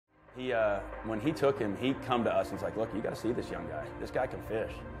When he took him, he come to us and he's like, look, you got to see this young guy. This guy can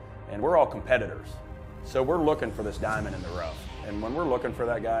fish. And we're all competitors. So we're looking for this diamond in the rough. And when we're looking for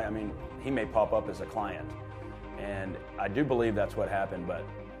that guy, I mean, he may pop up as a client. And I do believe that's what happened. But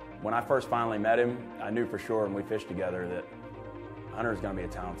when I first finally met him, I knew for sure, and we fished together, that Hunter's going to be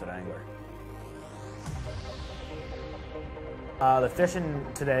a talented angler. The fishing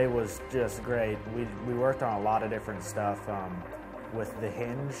today was just great. We worked on a lot of different stuff with the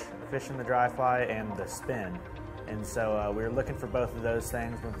hinge, fishing the dry fly, and the spin. And so we were looking for both of those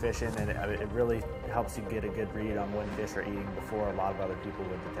things when fishing, and it really helps you get a good read on when fish are eating before a lot of other people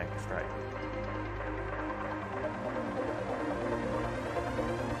would detect a strike.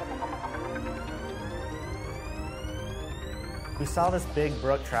 We saw this big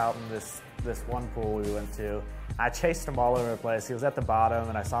brook trout in this one pool we went to. I chased him all over the place. He was at the bottom,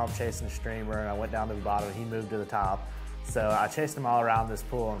 and I saw him chasing a streamer, and I went down to the bottom, and he moved to the top. So I chased him all around this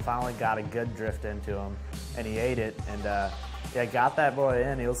pool and finally got a good drift into him, and he ate it. And yeah, got that boy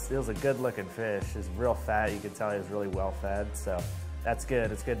in. He was a good-looking fish. He was real fat. You could tell he was really well fed. So that's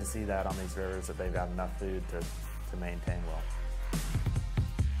good. It's good to see that on these rivers, that they've got enough food to maintain well.